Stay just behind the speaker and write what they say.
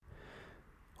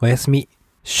おやすみ、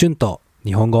春と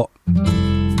日本語。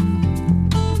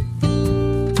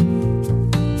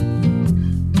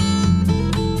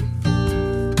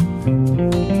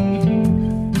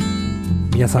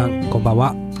皆さんこんばん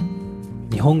は。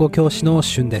日本語教師の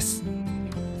春です。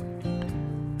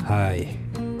はい、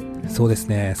そうです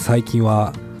ね。最近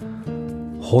は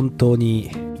本当に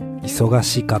忙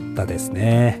しかったです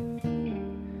ね。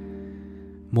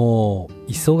も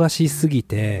う忙しすぎ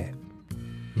て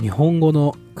日本語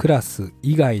のクラス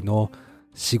以外の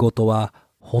仕事は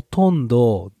ほとん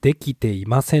どできてい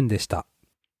ませんでした。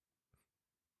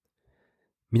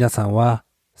皆さんは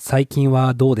最近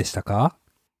はどうでしたか？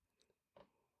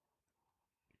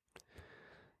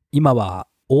今は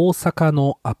大阪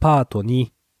のアパート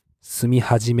に住み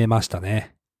始めました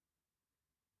ね。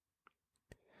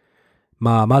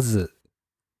まず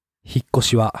引っ越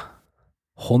しは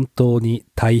本当に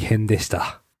大変でし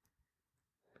た。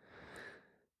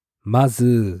ま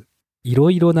ずい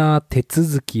ろいろな手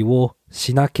続きを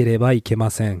しなければいけま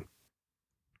せん。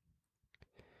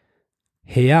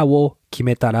部屋を決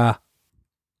めたら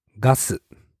ガス、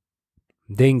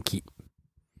電気、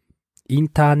イン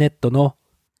ターネットの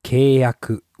契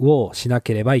約をしな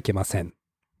ければいけません。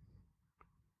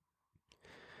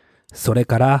それ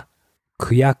から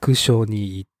区役所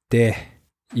に行って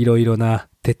いろいろな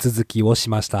手続きを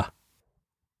しました。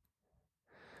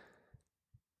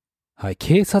はい、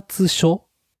警察署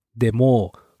で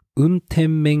も運転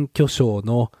免許証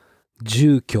の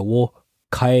住居を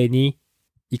変えに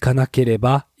行かなけれ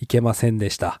ばいけませんで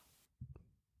した。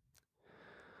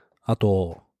あ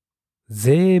と、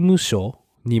税務署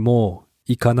にも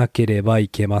行かなければい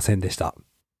けませんでした。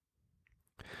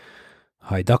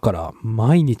はい、だから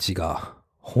毎日が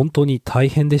本当に大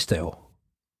変でしたよ。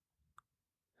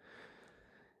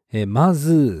ま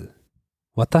ず、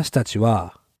私たち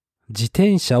は自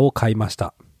転車を買いまし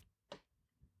た。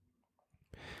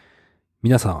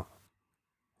皆さん、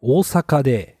大阪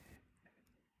で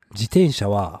自転車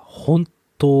は本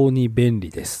当に便利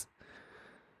です。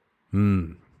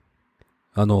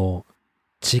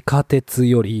地下鉄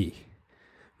より、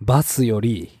バスよ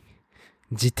り、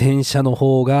自転車の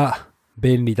方が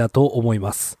便利だと思い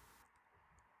ます。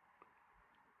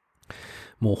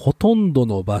もうほとんど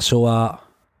の場所は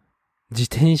自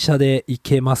転車で行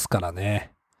けますからね。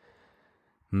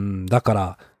だか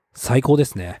ら最高で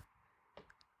すね。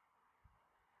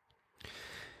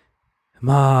引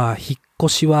っ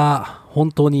越しは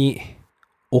本当に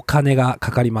お金が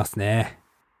かかりますね。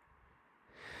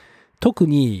特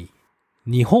に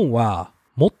日本は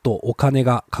もっとお金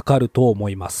がかかると思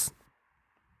います。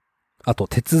あと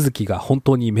手続きが本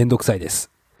当にめんどくさいで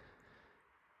す。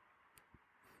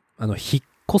引っ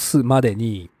越すまで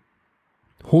に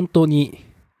本当に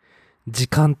時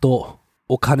間と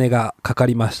お金がかか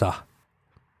りました。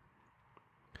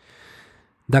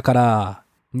だから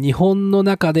日本の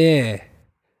中で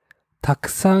たく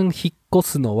さん引っ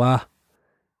越すのは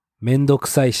めんどく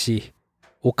さいし、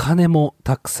お金も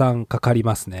たくさんかかり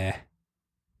ますね。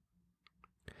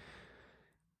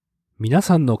皆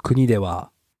さんの国で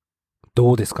は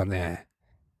どうですかね。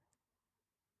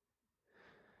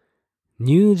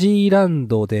ニュージーラン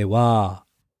ドでは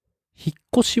引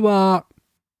っ越しは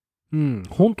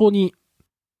本当に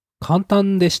簡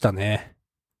単でしたね。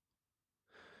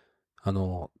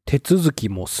手続き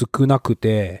も少なく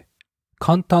て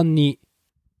簡単に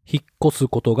引っ越す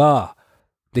ことが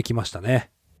できましたね。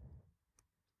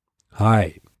は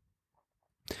い。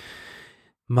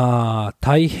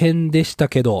大変でした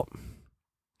けど、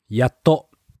やっと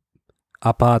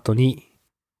アパートに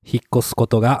引っ越すこ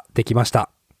とができました。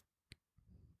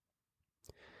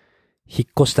引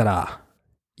っ越したら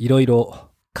いろい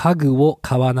ろ家具を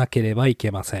買わなければいけ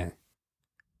ません。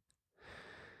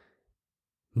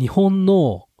日本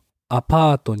のア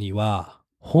パートには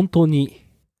本当に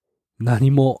何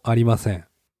もありません。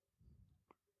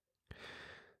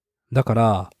だか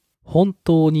ら本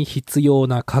当に必要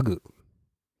な家具、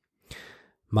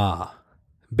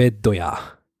ベッド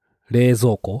や冷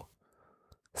蔵庫、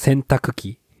洗濯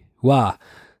機は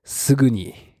すぐ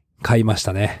に買いまし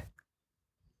たね。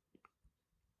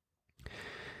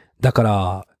だか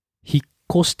ら引っ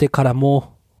越してから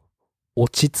も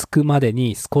落ち着くまで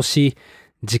に少し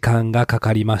時間がか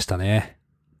かりましたね。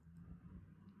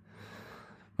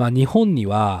日本に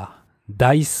は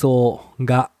ダイソー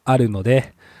があるの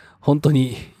で本当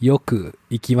によく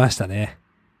行きましたね。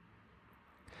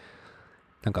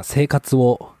生活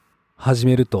を始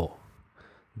めると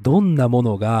どんなも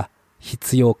のが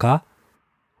必要か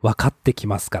分かってき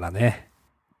ますからね。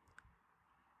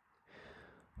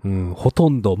ほと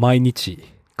んど毎日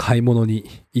買い物に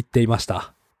行っていまし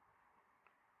た。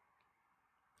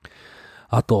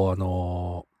あ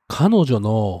と彼女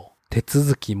の手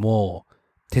続きも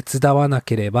手伝わな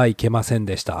ければいけません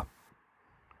でした。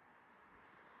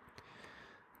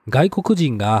外国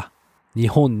人が日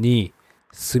本に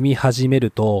住み始める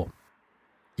と、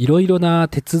いろいろな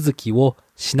手続きを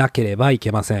しなければい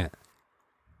けません。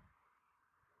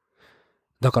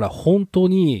だから本当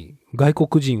に外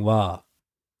国人は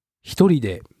一人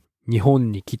で日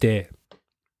本に来て、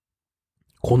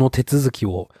この手続き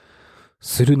を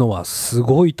するのはす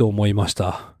ごいと思いまし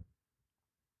た。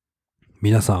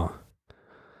皆さん、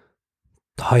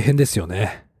大変ですよ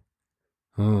ね。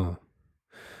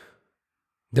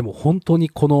でも本当に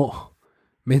この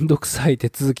めんどくさい手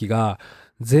続きが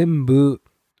全部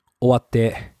終わっ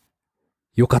て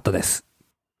よかったです。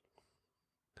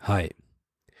はい。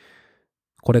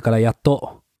これからやっ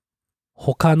と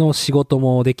他の仕事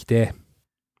もできて、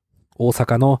大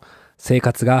阪の生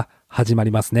活が始まり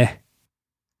ますね。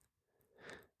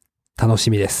楽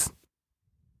しみです。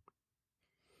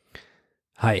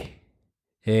はい。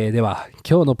では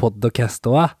今日のポッドキャス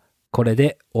トはこれ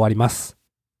で終わります。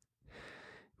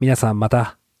皆さんま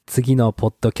た次のポ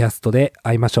ッドキャストで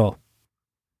会いましょ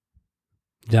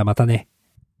う。じゃあまたね。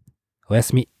おや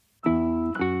すみ。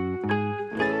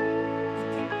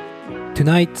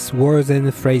Tonight's words and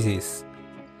phrases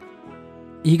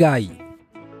以外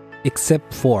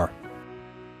except for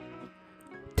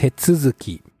手続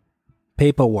き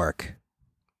paperwork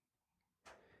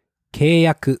契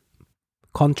約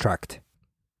contract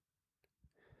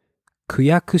区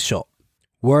役所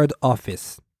word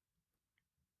office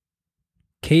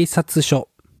警察署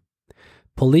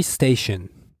police station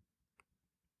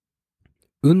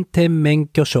運転免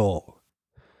許証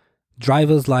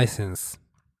driver's license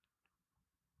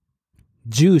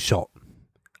住所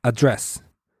address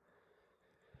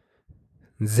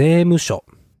税務署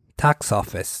tax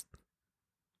office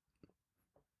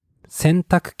洗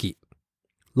濯機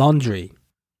laundry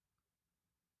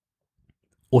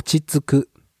落ち着く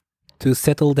to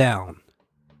settle down.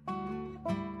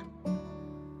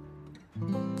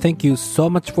 Thank you so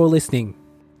much for listening.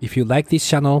 If you like this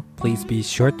channel, please be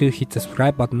sure to hit the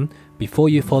subscribe button before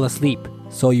you fall asleep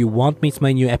so you won't miss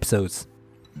my new episodes.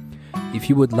 If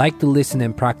you would like to listen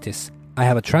and practice, I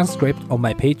have a transcript on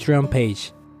my Patreon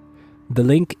page. The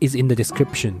link is in the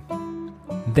description.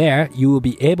 There, you will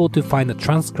be able to find a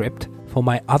transcript for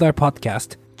my other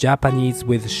podcast, Japanese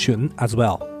with Shun, as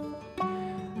well.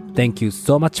 Thank you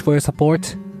so much for your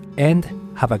support, and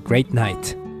have a great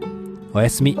night. おや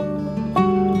すみ。